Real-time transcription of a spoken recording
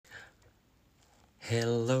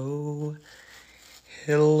Hello,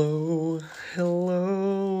 hello,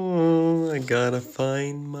 hello. I gotta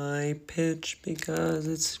find my pitch because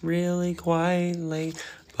it's really quite late.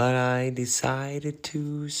 But I decided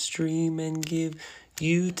to stream and give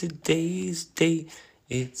you today's date.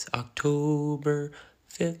 It's October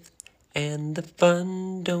 5th, and the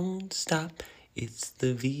fun don't stop. It's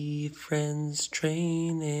the V Friends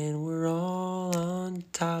train, and we're all on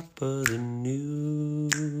top of the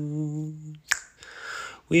news.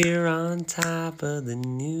 We're on top of the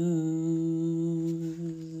news,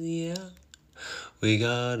 yeah. We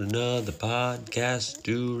got another podcast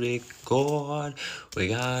to record. We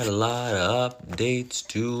got a lot of updates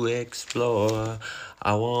to explore.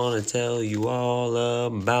 I want to tell you all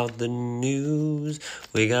about the news.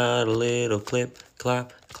 We got a little clip,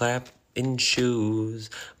 clap, clap in shoes.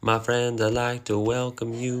 My friends, I'd like to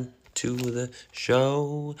welcome you to the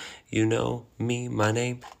show. You know me, my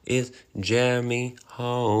name is Jeremy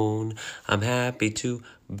Hone. I'm happy to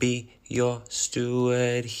be your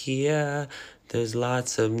steward here. There's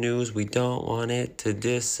lots of news, we don't want it to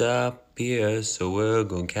disappear, so we're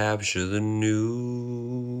gonna capture the news.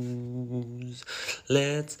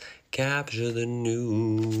 Let's capture the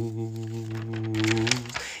news.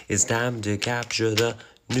 It's time to capture the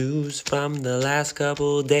news from the last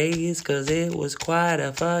couple days, 'cause it was quite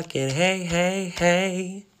a fucking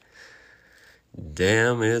hey.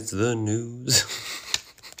 Damn, it's the news.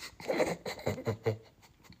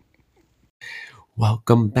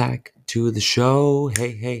 Welcome back to the show.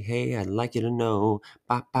 Hey, I'd like you to know.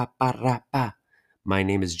 Ba, ba, ba, ra, ba. My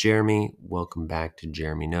name is Jeremy. Welcome back to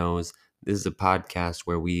Jeremy Knows. This is a podcast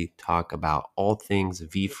where we talk about all things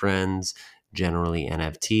VFriends, generally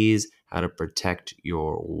NFTs, how to protect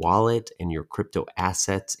your wallet and your crypto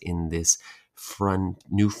assets in this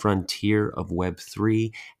new frontier of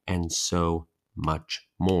Web3, and so much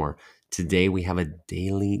more. Today we have a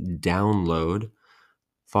daily download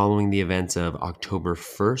following the events of October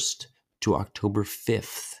 1st to October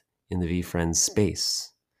 5th in the VFriends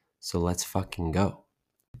space. So let's fucking go.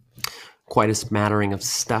 Quite a smattering of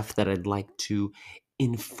stuff that I'd like to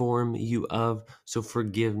inform you of. So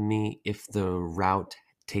forgive me if the route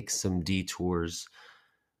takes some detours.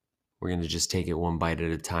 We're going to just take it one bite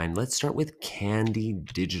at a time. Let's start with Candy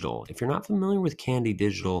Digital. If you're not familiar with Candy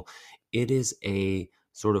Digital, it is a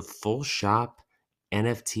sort of full shop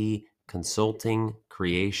NFT consulting,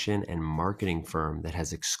 creation, and marketing firm that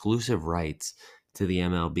has exclusive rights to the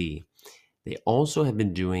MLB. They also have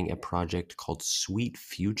been doing a project called Sweet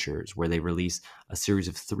Futures, where they release a series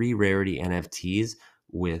of 3 rarity NFTs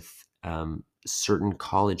with certain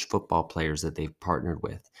college football players that they've partnered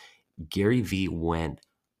with. Gary Vee went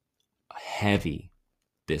heavy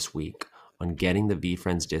this week on getting the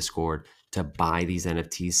VFriends Discord to buy these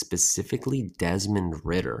NFTs, specifically Desmond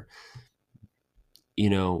Ritter. You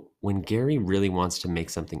know, when Gary really wants to make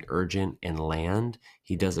something urgent and land,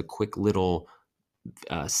 he does a quick little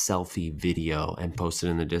selfie video and post it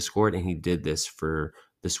in the Discord. And he did this for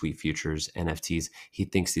the Sweet Futures NFTs. He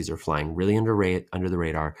thinks these are flying really under the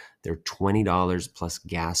radar. They're $20 plus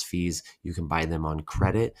gas fees. You can buy them on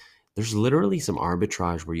credit. There's literally some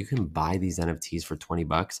arbitrage where you can buy these NFTs for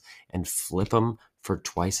 $20 and flip them for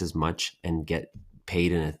twice as much and get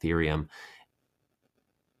paid in Ethereum.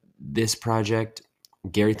 This project,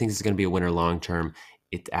 Gary thinks it's going to be a winner long term.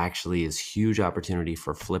 It actually is huge opportunity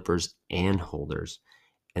for flippers and holders.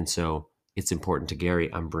 And so it's important to Gary.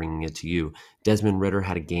 I'm bringing it to you. Desmond Ritter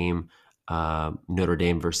had a game, Notre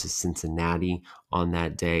Dame versus Cincinnati on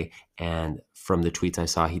that day. And from the tweets I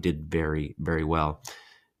saw, he did very, very well.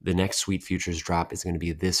 The next Sweet Futures drop is going to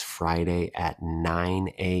be this Friday at 9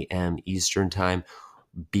 a.m. Eastern time.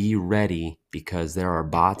 Be ready, because there are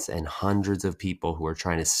bots and hundreds of people who are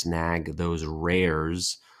trying to snag those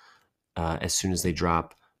rares as soon as they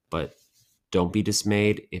drop. But don't be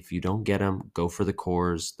dismayed. If you don't get them, go for the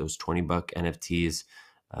cores, those $20 NFTs.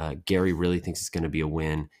 Gary really thinks it's going to be a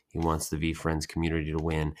win. He wants the VFriends community to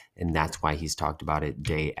win, and that's why he's talked about it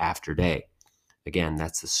day after day. Again,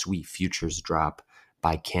 that's the Sweet Futures drop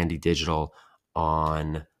by Candy Digital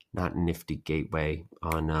on, not Nifty Gateway,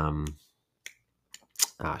 on,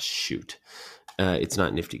 it's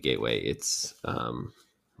not Nifty Gateway. It's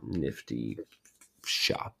Nifty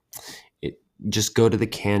Shop. Just go to the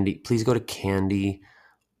Candy. Please go to Candy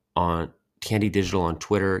Digital on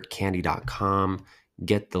Twitter, candy.com.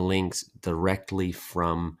 Get the links directly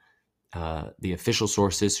from the official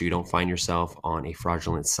sources so you don't find yourself on a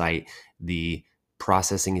fraudulent site. The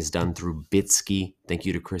processing is done through Bitsky. Thank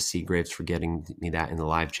you to Chris Seagraves for getting me that in the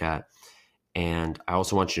live chat. And I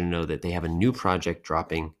also want you to know that they have a new project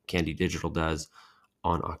dropping, Candy Digital does,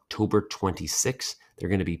 on October 26th. They're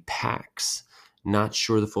going to be packs. Not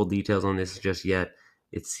sure the full details on this just yet.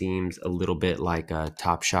 It seems a little bit like a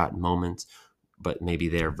Top Shot Moments, but maybe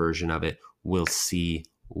their version of it. We'll see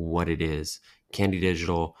what it is. Candy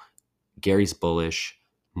Digital, Gary's bullish.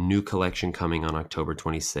 New collection coming on October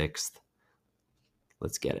 26th.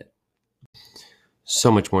 Let's get it. So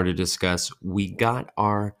much more to discuss. We got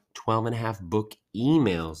our 12 and a half book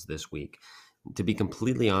emails this week. To be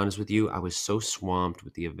completely honest with you, I was so swamped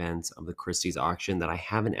with the events of the Christie's auction that I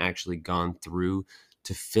haven't actually gone through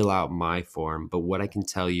to fill out my form. But what I can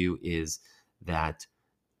tell you is that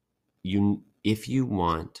if you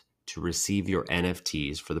want to receive your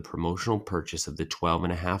NFTs for the promotional purchase of the 12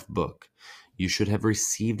 and a half book, you should have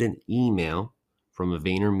received an email from a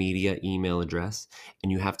VaynerMedia email address,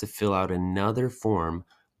 and you have to fill out another form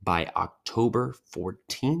by October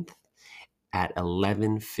 14th at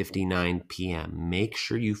 11:59 p.m. Make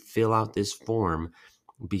sure you fill out this form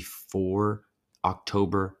before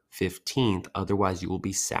October 15th. Otherwise, you will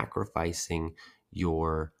be sacrificing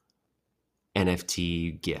your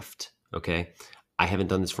NFT gift. Okay. I haven't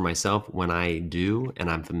done this for myself. When I do, and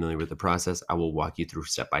I'm familiar with the process, I will walk you through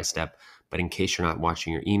step by step. But in case you're not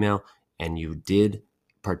watching your email and you did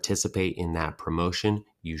participate in that promotion,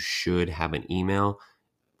 you should have an email.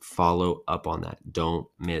 Follow up on that. Don't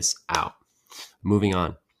miss out. Moving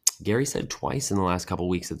on. Gary said twice in the last couple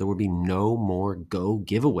of weeks that there would be no more Go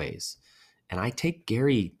giveaways. And I take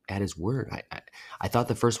Gary at his word. I thought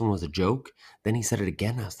the first one was a joke. Then he said it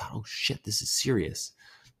again. And I was like, oh shit, this is serious.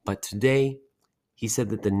 But today he said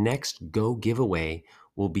that the next Go giveaway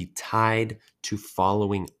will be tied to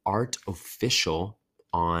following Art Official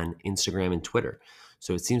on Instagram and Twitter.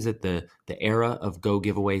 So it seems that the era of Go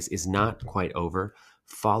giveaways is not quite over.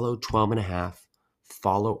 Follow 12 and a half,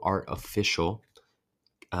 follow Art Official,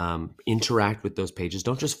 interact with those pages.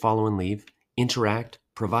 Don't just follow and leave. Interact,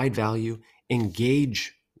 provide value,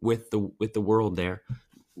 engage with the world there.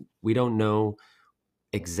 We don't know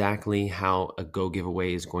exactly how a Go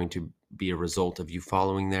giveaway is going to be a result of you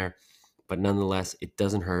following there, but nonetheless, it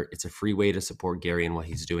doesn't hurt. It's a free way to support Gary and what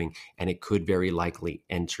he's doing, and it could very likely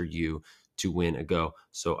enter you to win a Go.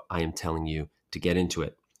 So I am telling you to get into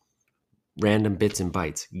it. Random bits and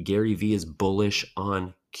bytes. Gary V is bullish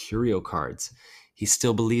on curio cards. He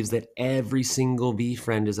still believes that every single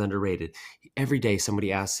VeeFriend is underrated. Every day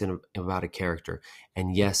somebody asks him about a character,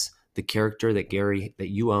 and yes, the character that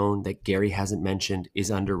you own that Gary hasn't mentioned is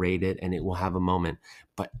underrated, and it will have a moment.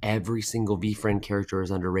 But every single VeeFriend character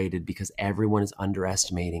is underrated because everyone is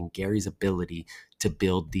underestimating Gary's ability to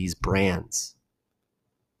build these brands.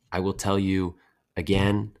 I will tell you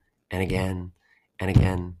again and again and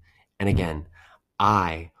again and again,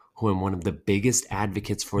 I, who am one of the biggest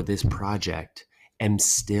advocates for this project, am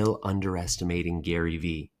still underestimating Gary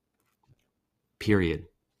V. Period.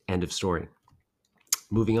 End of story.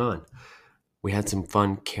 Moving on. We had some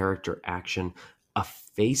fun character action. A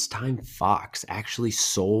FaceTime Fox actually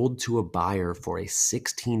sold to a buyer for a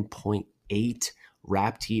 16.8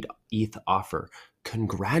 wrapped ETH offer.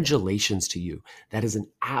 Congratulations to you. That is an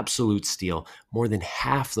absolute steal. More than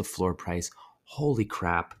half the floor price. Holy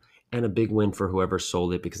crap. And a big win for whoever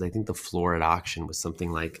sold it, because I think the floor at auction was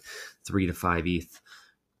something like 3 to 5 ETH.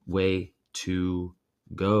 Way to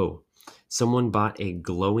go. Someone bought a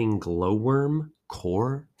glowing glowworm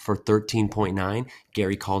core for 13.9.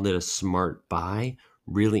 Gary called it a smart buy.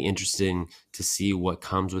 Really interesting to see what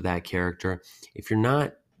comes with that character. If you're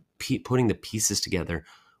not putting the pieces together,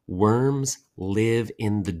 worms live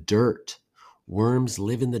in the dirt. Worms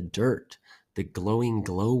live in the dirt. The glowing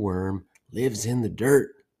glowworm lives in the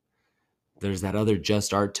dirt. There's that other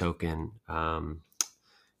Just Art token.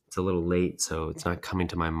 It's a little late, so it's not coming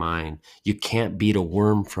to my mind. You can't beat a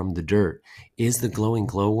worm from the dirt. Is the glowing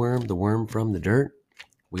glowworm the worm from the dirt?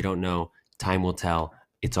 We don't know. Time will tell.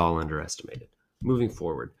 It's all underestimated. Moving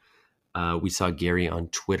forward, we saw Gary on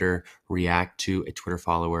Twitter react to a Twitter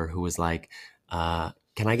follower who was like, can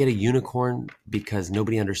I get a unicorn because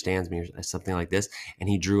nobody understands me, or something like this? And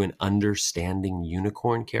he drew an understanding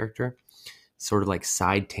unicorn character, sort of like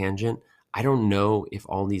side tangent. I don't know if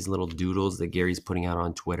all these little doodles that Gary's putting out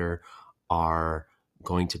on Twitter are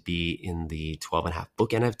going to be in the 12 and a half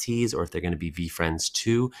book NFTs, or if they're going to be VeeFriends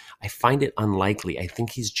too. I find it unlikely. I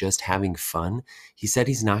think he's just having fun. He said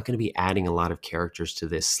he's not going to be adding a lot of characters to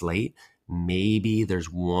this slate. Maybe there's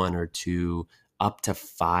 1 or 2, up to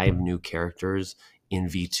 5 new characters in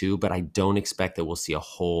V2, but I don't expect that we'll see a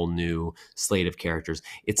whole new slate of characters.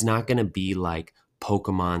 It's not going to be like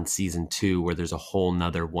Pokemon Season 2 where there's a whole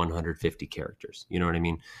nother 150 characters. You know what I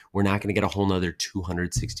mean? We're not going to get a whole nother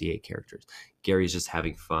 268 characters. Gary's just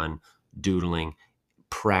having fun, doodling,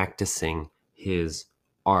 practicing his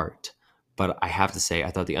art. But I have to say, I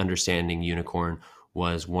thought the Understanding Unicorn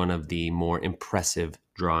was one of the more impressive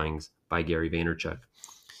drawings by Gary Vaynerchuk.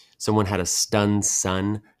 Someone had a stunned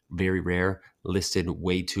sun, very rare, listed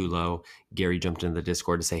way too low. Gary jumped into the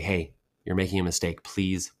Discord to say, hey, you're making a mistake.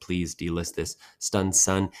 Please, please delist this. Stunned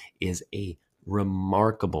sun is a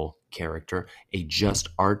remarkable character, a just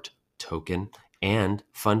art token, and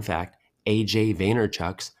fun fact, AJ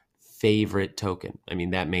Vaynerchuk's favorite token. I mean,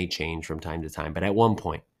 that may change from time to time, but at one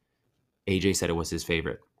point, AJ said it was his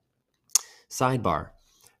favorite. Sidebar,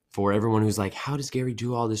 for everyone who's like, how does Gary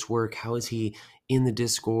do all this work? How is he in the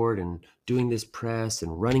Discord and doing this press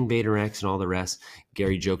and running VaynerX and all the rest?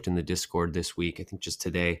 Gary joked in the Discord this week, I think just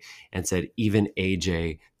today, and said even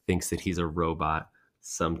AJ thinks that he's a robot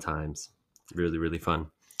sometimes. Really, really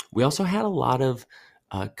fun. We also had a lot of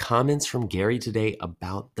comments from Gary today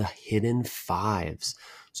about the hidden fives.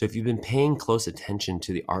 So if you've been paying close attention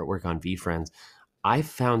to the artwork on VeeFriends, I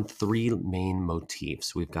found three main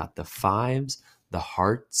motifs. We've got the fives, the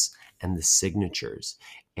hearts, and the signatures.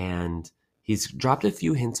 And he's dropped a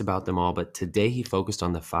few hints about them all, but today he focused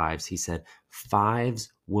on the fives. He said,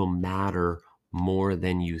 fives will matter more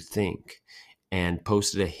than you think, and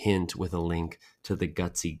posted a hint with a link to the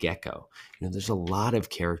Gutsy Gecko. You know, there's a lot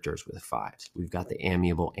of characters with fives. We've got the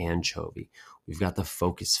Amiable Anchovy. We've got the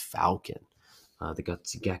Focus Falcon, the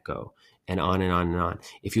Gutsy Gecko, and on and on and on.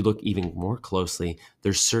 If you look even more closely,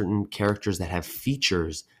 there's certain characters that have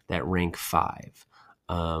features that rank 5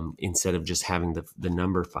 instead of just having the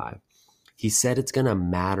number 5. He said it's going to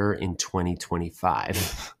matter in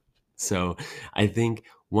 2025. So I think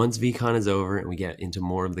once VCon is over and we get into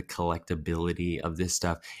more of the collectability of this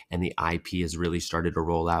stuff and the IP has really started to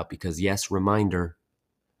roll out, because yes, reminder,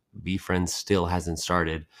 VeeFriends still hasn't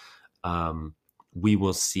started, we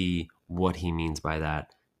will see what he means by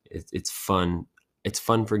that. It's fun. It's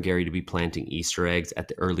fun for Gary to be planting Easter eggs at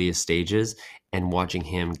the earliest stages and watching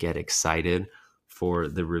him get excited for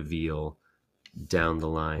the reveal down the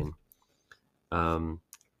line.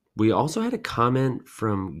 We also had a comment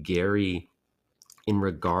from Gary in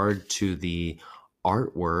regard to the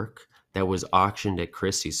artwork that was auctioned at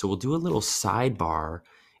Christie's. So we'll do a little sidebar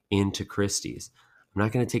into Christie's. I'm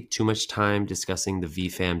not going to take too much time discussing the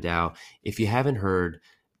VFam DAO. If you haven't heard,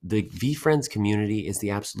 the VeeFriends community is the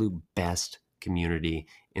absolute best community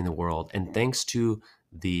in the world. And thanks to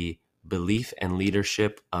the belief and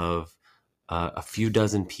leadership of a few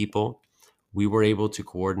dozen people, we were able to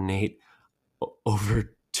coordinate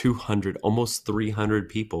over 200, almost 300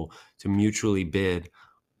 people to mutually bid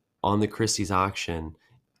on the Christie's auction,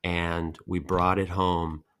 and we brought it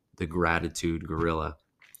home, the Gratitude Gorilla.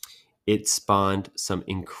 It spawned some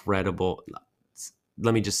incredible,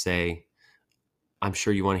 let me just say, I'm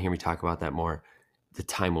sure you want to hear me talk about that more. The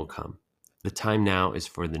time will come. The time now is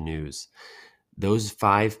for the news. Those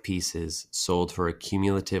 5 pieces sold for a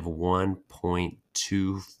cumulative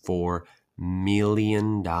 $1.24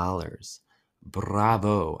 million.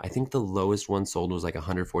 Bravo. I think the lowest one sold was like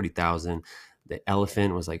 140,000. The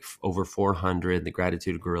elephant was like over 400. The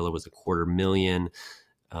Gratitude Gorilla was $250,000.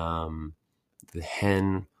 The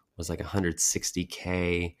hen was like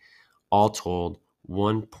 160K. All told,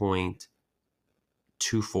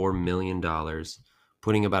 $1.24 million,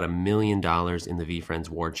 putting about $1 million in the VeeFriends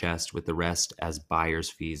war chest, with the rest as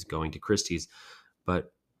buyer's fees going to Christie's.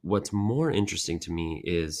 But what's more interesting to me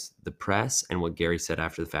is the press and what Gary said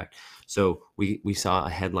after the fact. So we saw a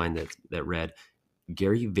headline that read,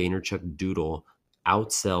 Gary Vaynerchuk Doodle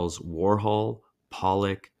outsells Warhol,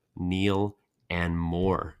 Pollock, Neil, and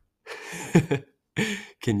more.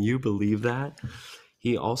 Can you believe that?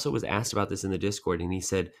 He also was asked about this in the Discord, and he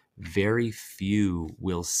said, very few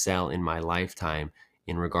will sell in my lifetime,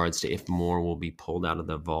 in regards to if more will be pulled out of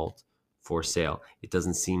the vault for sale. It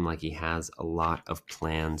doesn't seem like he has a lot of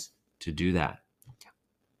plans to do that.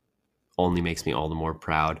 Only makes me all the more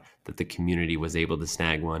proud that the community was able to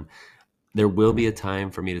snag one. There will be a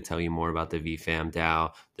time for me to tell you more about the VFam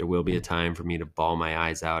DAO. There will be a time for me to bawl my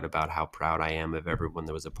eyes out about how proud I am of everyone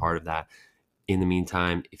that was a part of that. In the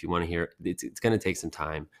meantime, if you want to hear, it's going to take some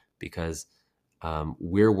time, because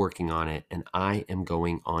we're working on it, and I am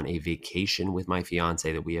going on a vacation with my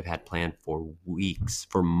fiance that we have had planned for weeks,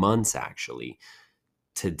 for months actually,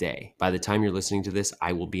 today. By the time you're listening to this,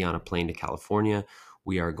 I will be on a plane to California.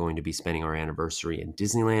 We are going to be spending our anniversary in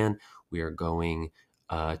Disneyland. We are going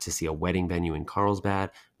to see a wedding venue in Carlsbad.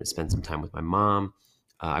 I'm going to spend some time with my mom.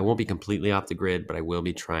 I won't be completely off the grid, but I will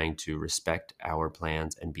be trying to respect our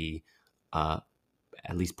plans and be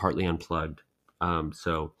at least partly unplugged.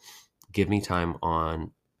 So give me time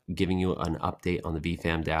on giving you an update on the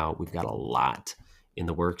VFam DAO. We've got a lot in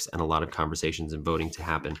the works and a lot of conversations and voting to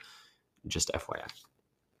happen. Just FYI.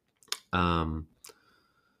 Um,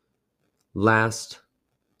 Last,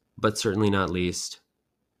 but certainly not least,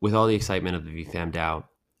 with all the excitement of the VFam DAO,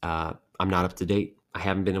 I'm not up to date. I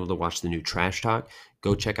haven't been able to watch the new Trash Talk.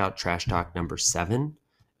 Go check out Trash Talk number 7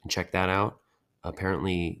 and check that out.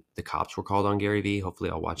 Apparently, the cops were called on Gary Vee. Hopefully,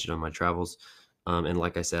 I'll watch it on my travels. And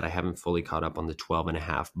like I said, I haven't fully caught up on the 12 and a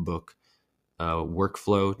half book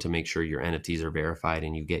workflow to make sure your NFTs are verified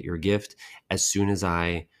and you get your gift. As soon as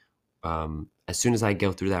I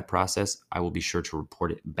go through that process, I will be sure to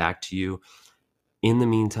report it back to you. In the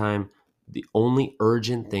meantime, the only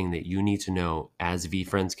urgent thing that you need to know as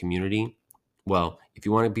VeeFriends community, well, if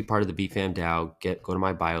you want to be part of the VFam DAO, go to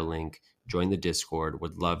my bio link, join the Discord.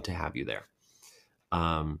 Would love to have you there.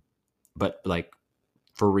 But like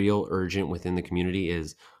for real urgent within the community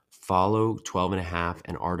is follow 12 and a half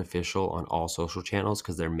and Artificial on all social channels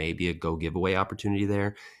because there may be a go giveaway opportunity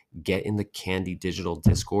there. Get in the Candy Digital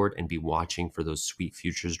Discord and be watching for those sweet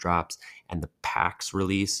futures drops and the PAX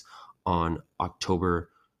release on October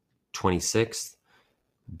 26th.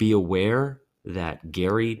 Be aware that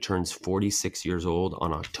Gary turns 46 years old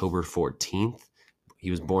on October 14th.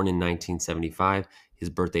 He was born in 1975. His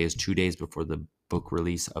birthday is 2 days before the book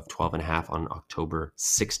release of 12 and a half on October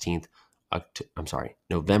 16th.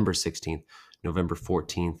 November 16th. November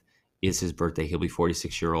 14th is his birthday. He'll be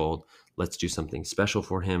 46 years old. Let's do something special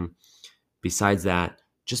for him. Besides that,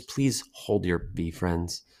 just please hold your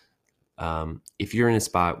VeeFriends. If you're in a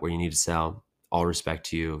spot where you need to sell, all respect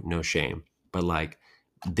to you, no shame. But like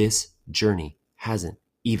this journey hasn't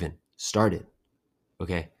even started.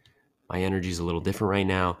 Okay. My energy is a little different right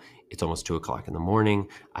now. It's almost 2:00 in the morning.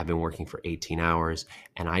 I've been working for 18 hours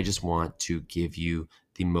and I just want to give you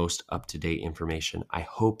the most up-to-date information. I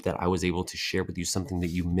hope that I was able to share with you something that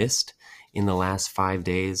you missed in the last 5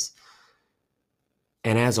 days.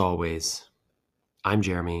 And as always, I'm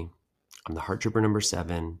Jeremy. I'm the Heart Trooper number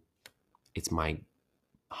 7. It's my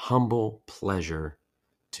humble pleasure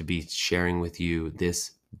to be sharing with you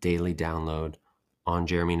this daily download on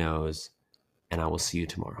Jeremy Knows, and I will see you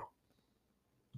tomorrow.